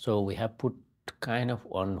 So we have put kind of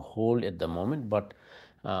on hold at the moment, but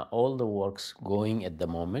all the works going at the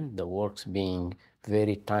moment, the works being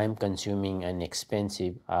very time consuming and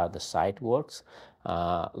expensive, are the site works,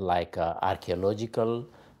 like archaeological.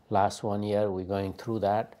 Last 1 year we're going through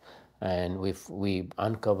that, and we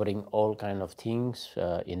uncovering all kind of things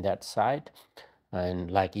in that site. And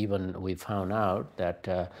like, even we found out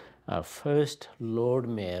that first Lord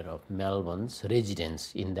Mayor of Melbourne's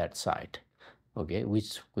residence in that site, okay,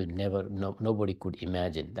 which we never, nobody could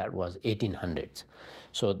imagine. That was 1800s.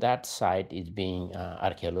 So that site is being,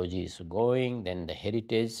 archaeology is going, then the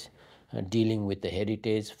heritage, dealing with the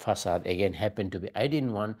heritage facade again happened to be, I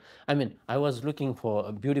mean, I was looking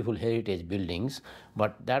for beautiful heritage buildings,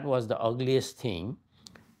 but that was the ugliest thing.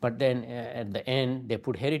 But then at the end they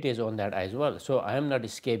put heritage on that as well, so I am not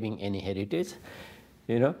escaping any heritage,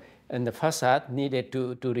 you know. And the facade needed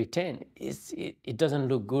to retain. It doesn't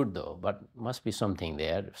look good though, but must be something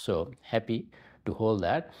there. So happy to hold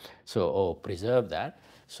that, so, or preserve that.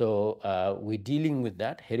 So we're dealing with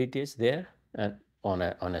that heritage there, and on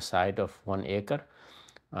a site of 1 acre.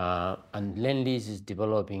 And Lendlease is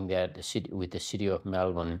developing that, the city, with the city of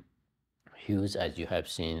Melbourne, huge, as you have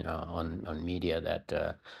seen on media, that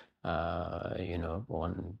you know,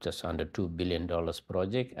 on just under $2 billion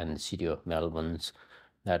project, and the city of Melbourne's,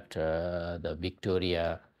 that the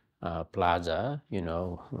Victoria Plaza, you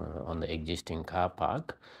know, on the existing car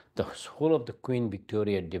park, the whole of the Queen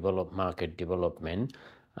Victoria market development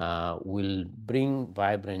will bring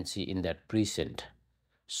vibrancy in that precinct.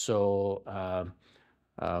 So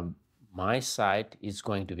my site is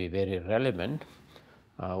going to be very relevant.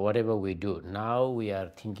 Whatever we do now, we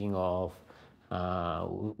are thinking of,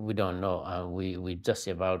 we don't know, we just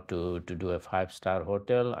about to do a 5-star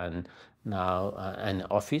hotel, and now an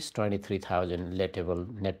office, 23,000 net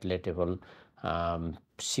lettable,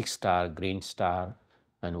 6-star green star,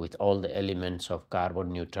 and with all the elements of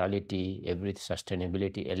carbon neutrality, every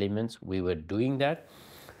sustainability elements. We were doing that,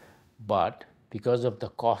 but because of the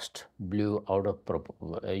cost blew out of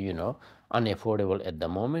you know, unaffordable at the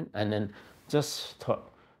moment. And then just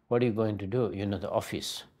thought, what are you going to do, you know, the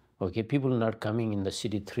office, okay, people not coming in the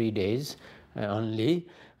city 3 days only.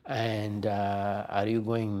 And are you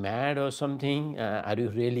going mad or something? Are you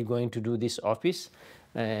really going to do this office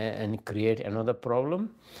and create another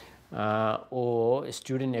problem? Or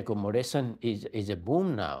student accommodation is a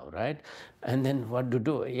boom now, right? And then what to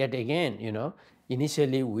do? Yet again, you know,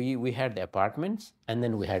 initially we had apartments, and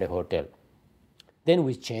then we had a hotel. Then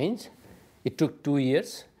we changed. It took 2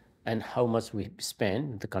 years, and how much we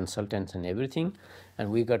spent, the consultants and everything, and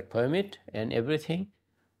we got permit and everything,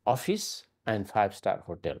 office and 5-star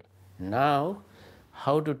hotel. Now,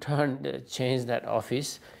 how to change that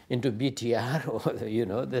office into BTR, or you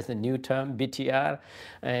know, there's a new term, BTR,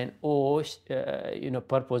 and or you know,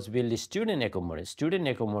 purpose built student accommodation. Student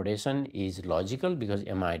accommodation is logical because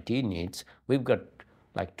MIT needs. We've got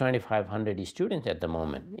like 2,500 students at the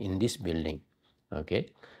moment in this building, okay.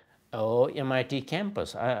 Or MIT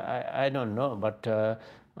campus, I don't know, but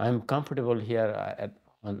I'm comfortable here at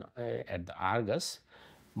the Argus,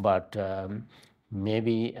 but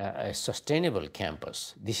maybe a sustainable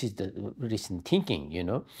campus. This is the recent thinking, you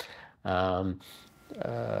know. But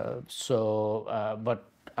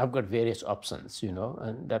I've got various options, you know,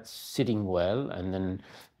 and that's sitting well. And then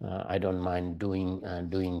I don't mind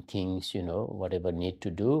doing things, you know, whatever need to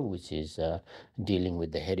do, which is dealing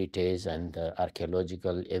with the heritage and the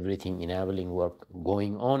archaeological, everything enabling work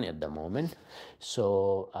going on at the moment.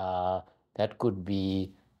 So that could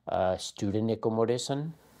be student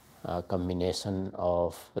accommodation, combination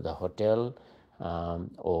of the hotel,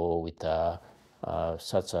 or with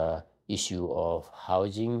such a issue of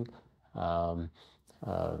housing, um,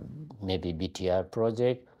 maybe BTR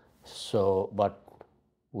project. So, but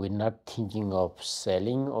we're not thinking of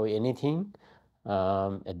selling or anything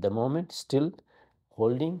at the moment, still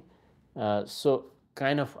holding. So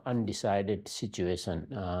kind of undecided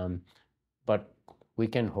situation, but we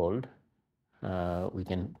can hold, we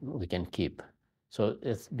can keep. So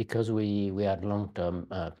it's because we are long-term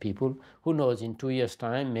people. Who knows, in 2 years'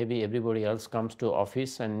 time, maybe everybody else comes to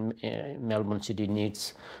office and Melbourne City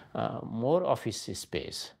needs more office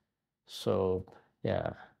space. So,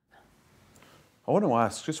 yeah. I want to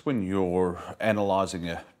ask, just when you're analysing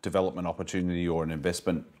a development opportunity or an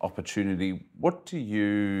investment opportunity, what do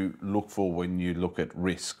you look for when you look at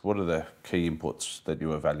risk? What are the key inputs that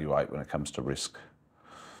you evaluate when it comes to risk?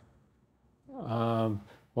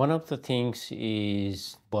 One of the things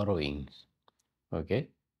is borrowing, okay,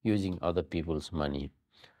 using other people's money.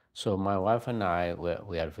 So my wife and I,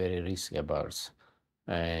 we are very risk averse,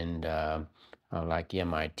 and like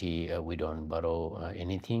MIT, we don't borrow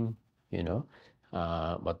anything, you know,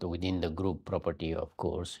 but within the group property, of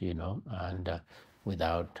course, and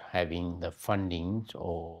without having the funding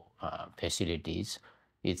or facilities,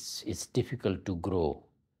 it's difficult to grow.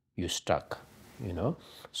 You stuck,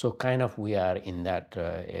 So kind of we are in that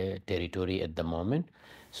territory at the moment.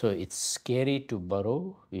 So it's scary to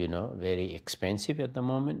borrow, very expensive at the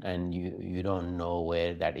moment, and you don't know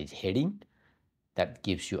where that is heading. That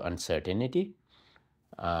gives you uncertainty.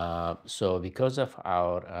 So because of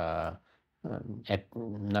our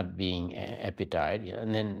not being appetite,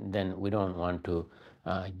 and then we don't want to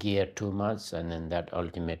gear too much, and then that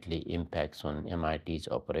ultimately impacts on MIT's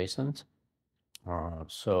operations.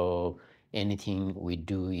 So anything we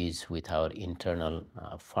do is with our internal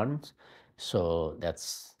funds. So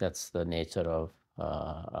that's the nature of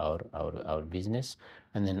our business.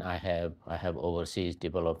 And then I have overseas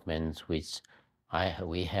developments which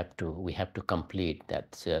we have to complete.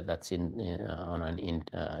 That's in on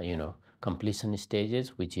an completion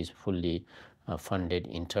stages, which is fully funded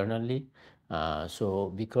internally.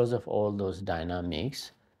 So because of all those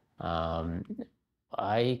dynamics,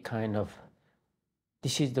 I kind of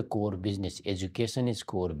this is the core business. Education is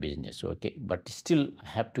core business, okay? But still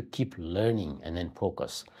have to keep learning and then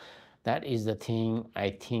focus. That is the thing. I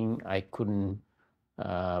think I couldn't,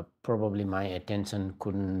 probably my attention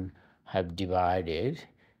couldn't have divided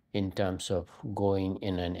in terms of going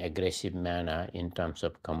in an aggressive manner in terms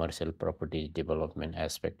of commercial property development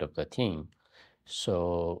aspect of the thing.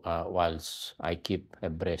 So whilst I keep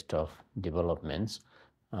abreast of developments,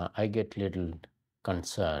 I get little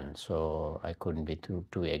concerned. So I couldn't be too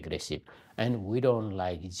aggressive. And we don't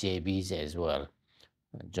like JBs as well,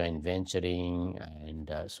 joint venturing,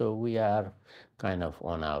 and so we are kind of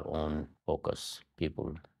on our own focus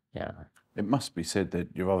people. Yeah. It must be said that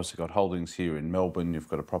you've obviously got holdings here in Melbourne, you've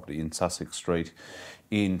got a property in Sussex Street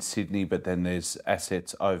in Sydney, but then there's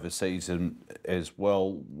assets overseas as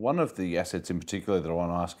well. One of the assets in particular that I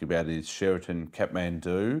want to ask you about is Sheraton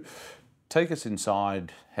Kathmandu. Take us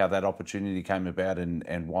inside how that opportunity came about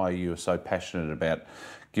and why you are so passionate about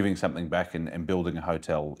giving something back and building a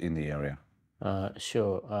hotel in the area.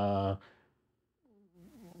 Sure.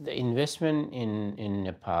 The investment in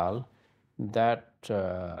Nepal, that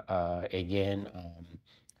again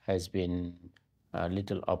has been a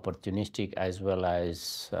little opportunistic, as well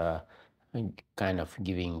as kind of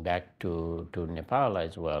giving back to Nepal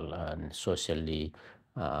as well, and socially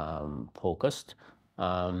focused.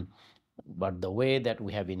 But the way that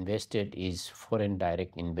we have invested is foreign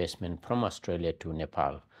direct investment from Australia to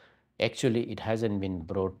Nepal. Actually, it hasn't been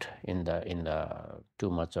brought in the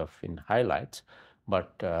too much of in highlights,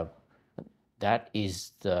 but that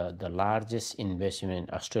is the largest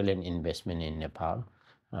investment, Australian investment in Nepal,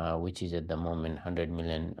 which is at the moment $100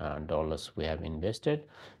 million we have invested.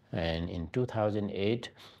 And in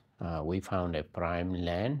 2008, we found a prime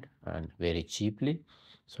land and very cheaply.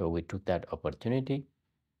 So we took that opportunity.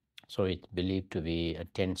 So it's believed to be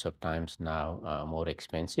tens of times now more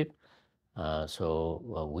expensive.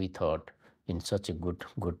 So we thought in such a good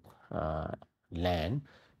land,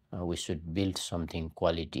 we should build something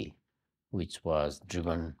quality, which was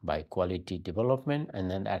driven by quality development, and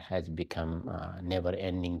then that has become a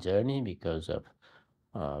never-ending journey because of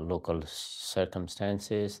local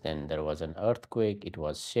circumstances. Then there was an earthquake, it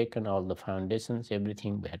was shaken, all the foundations,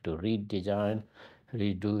 everything, we had to redesign,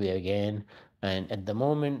 redo again. And at the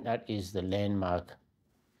moment, that is the landmark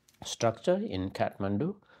structure in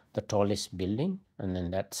Kathmandu, the tallest building, and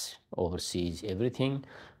then that's oversees everything.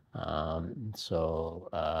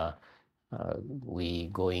 We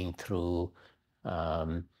going through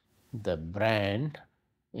the brand.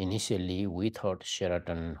 Initially, we thought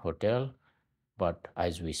Sheraton Hotel, but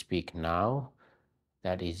as we speak now,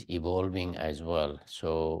 that is evolving as well.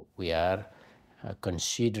 So we are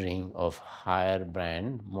considering of higher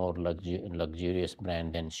brand, more luxurious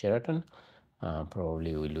brand than Sheraton.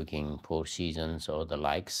 Probably we're looking Four Seasons or the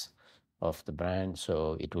likes of the brand.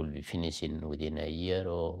 So it will be finishing within a year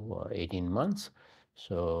or 18 months.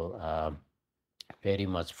 So very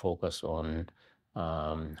much focused on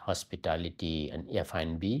hospitality and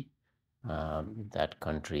F&B, that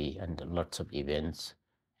country, and lots of events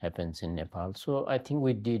happens in Nepal. So I think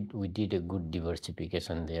we did a good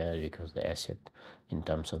diversification there, because the asset in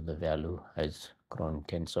terms of the value has grown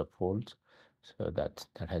tens of folds. So that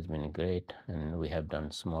has been great, and we have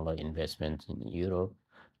done smaller investments in Europe.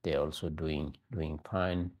 They're also doing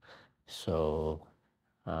fine. So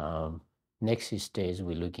next stage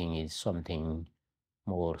we're looking is something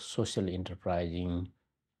more social enterprising,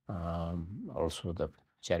 also the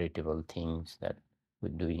charitable things that we're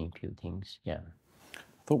doing, few things. Yeah.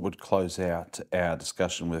 Thought we'd close out our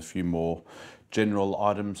discussion with a few more general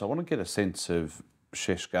items. I want to get a sense of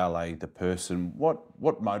Shesh Ghale, the person. What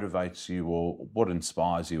motivates you, or what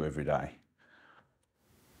inspires you every day?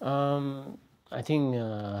 I think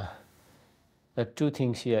the two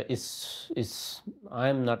things here is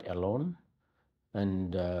I'm not alone,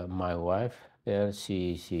 and my wife there,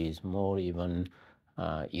 she is more even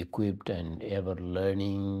equipped and ever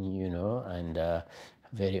learning, and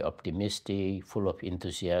very optimistic, full of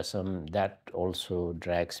enthusiasm. That also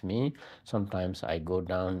drags me. Sometimes I go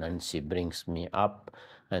down and she brings me up,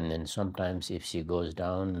 and then sometimes if she goes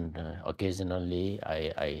down, occasionally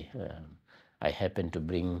I happen to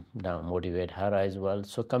bring down, motivate her as well.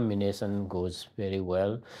 So combination goes very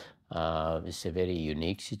well. It's a very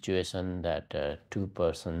unique situation that two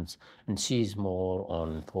persons, and she is more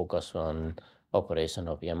on focus on operation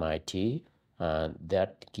of MIT.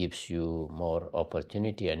 That gives you more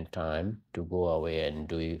opportunity and time to go away and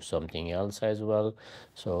do something else as well.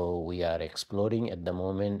 So we are exploring at the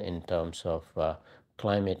moment in terms of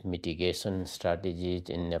climate mitigation strategies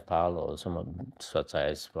in Nepal, or some of, such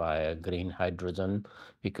as via green hydrogen,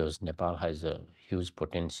 because Nepal has a huge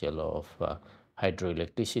potential of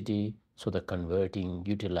hydroelectricity. So the converting,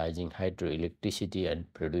 utilizing hydroelectricity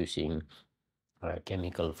and producing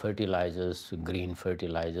chemical fertilizers, green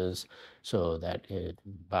fertilizers, so that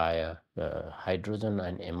by hydrogen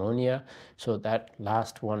and ammonia. So that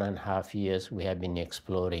last 1.5 years we have been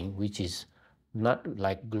exploring, which is not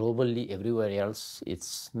like globally everywhere else.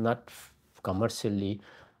 It's not commercially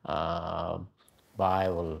uh,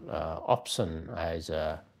 viable option as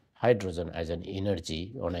hydrogen as an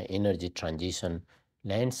energy on an energy transition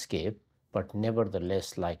landscape. But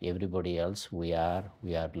nevertheless, like everybody else, we are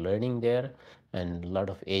learning there, and a lot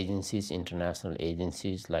of agencies, international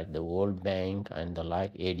agencies like the World Bank and the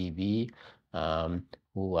like ADB,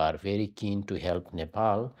 who are very keen to help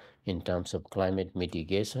Nepal in terms of climate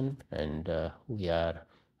mitigation. And we are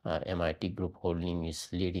MIT Group Holding is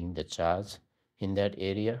leading the charge in that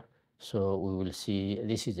area. So we will see.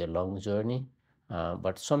 This is a long journey,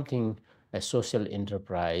 but something, a social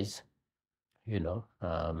enterprise, you know.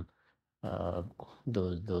 Uh,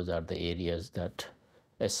 those are the areas that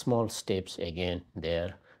small steps again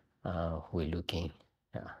there we're looking.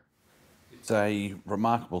 Yeah. It's a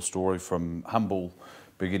remarkable story from humble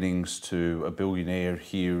beginnings to a billionaire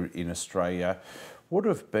here in Australia. What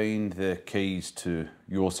have been the keys to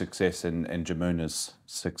your success and Jamuna's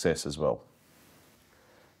success as well?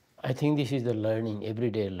 I think this is the learning,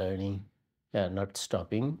 everyday learning, not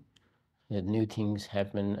stopping. New things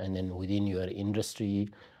happen, and then within your industry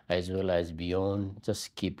as well as beyond,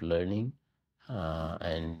 just keep learning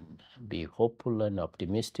and be hopeful and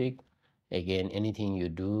optimistic. Again, anything you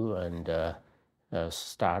do, and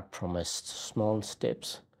start from small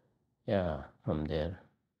steps. Yeah, from there.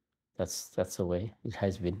 That's the way it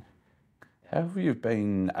has been. How have you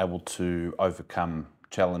been able to overcome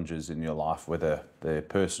challenges in your life, whether they're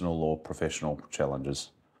personal or professional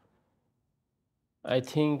challenges? I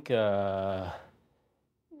think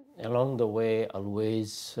along the way,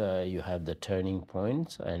 always you have the turning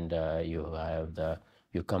points, and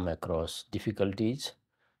you come across difficulties,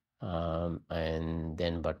 and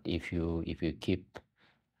then, but if you keep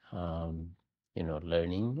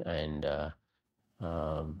learning, and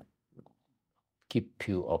um, keep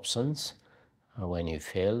few options, when you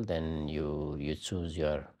fail, then you choose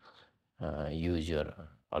your use your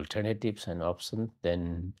alternatives and options,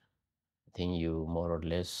 then I think you more or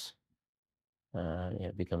less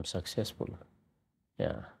yeah, become successful.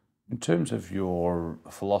 Yeah. In terms of your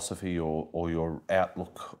philosophy, or your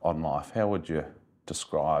outlook on life, how would you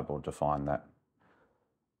describe or define that?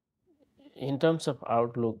 In terms of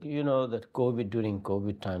outlook, that during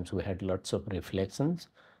COVID times, we had lots of reflections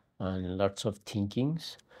and lots of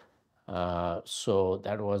thinkings. So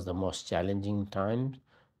that was the most challenging time.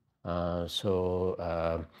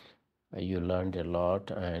 So you learned a lot,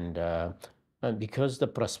 and because the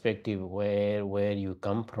perspective where you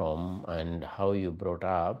come from and how you brought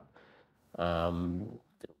up, um,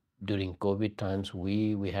 during COVID times,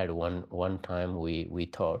 we had one time we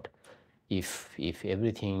thought, if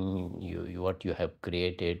everything what you have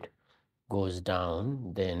created goes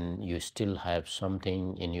down, then you still have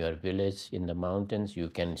something in your village in the mountains. You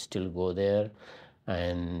can still go there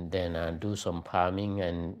and then do some farming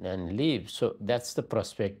and live. So that's the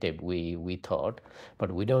perspective we thought,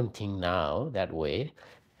 but we don't think now that way.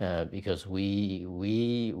 Because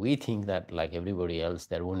we think that, like everybody else,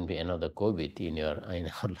 there won't be another COVID in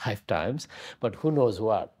our lifetimes, but who knows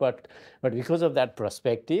what. But because of that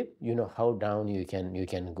perspective, how down you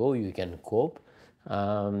can go, you can cope.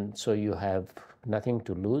 So you have nothing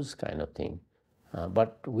to lose, kind of thing.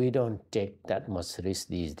 But we don't take that much risk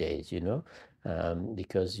these days,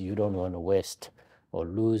 because you don't want to waste or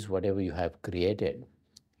lose whatever you have created.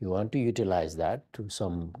 You want to utilize that to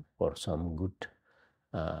some good,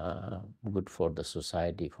 good for the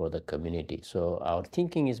society, for the community. So our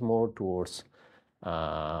thinking is more towards,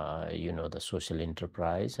 the social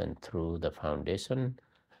enterprise and through the foundation,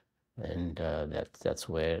 and that's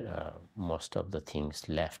where most of the things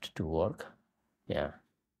left to work. Yeah.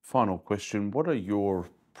 Final question, what are your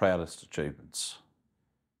proudest achievements?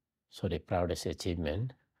 So the proudest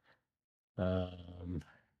achievement, um,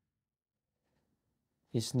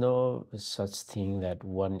 is no such thing that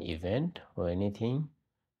one event or anything.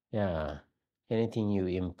 Yeah, anything you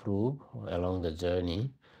improve along the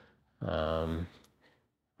journey.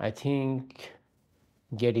 I think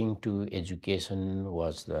getting to education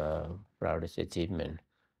was the proudest achievement.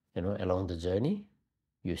 Along the journey,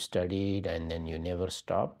 you studied and then you never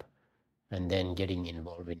stop. And then getting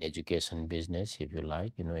involved in education business, if you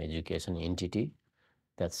like, education entity.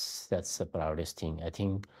 That's the proudest thing. I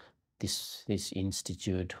think this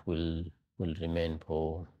institute will remain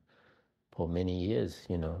for many years,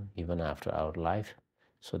 even after our life.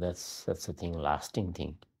 So that's the thing, lasting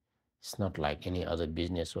thing. It's not like any other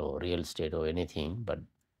business or real estate or anything, but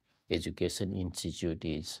education institute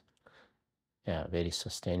is a very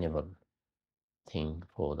sustainable thing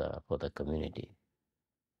for the community.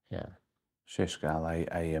 Yeah. Shesh Ghale,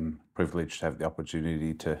 I am privileged to have the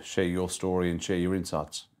opportunity to share your story and share your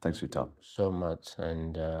insights. Thanks for your time. So much,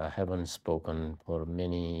 and I haven't spoken for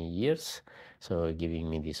many years, so giving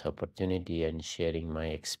me this opportunity and sharing my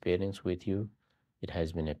experience with you, it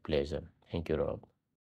has been a pleasure. Thank you, Rob.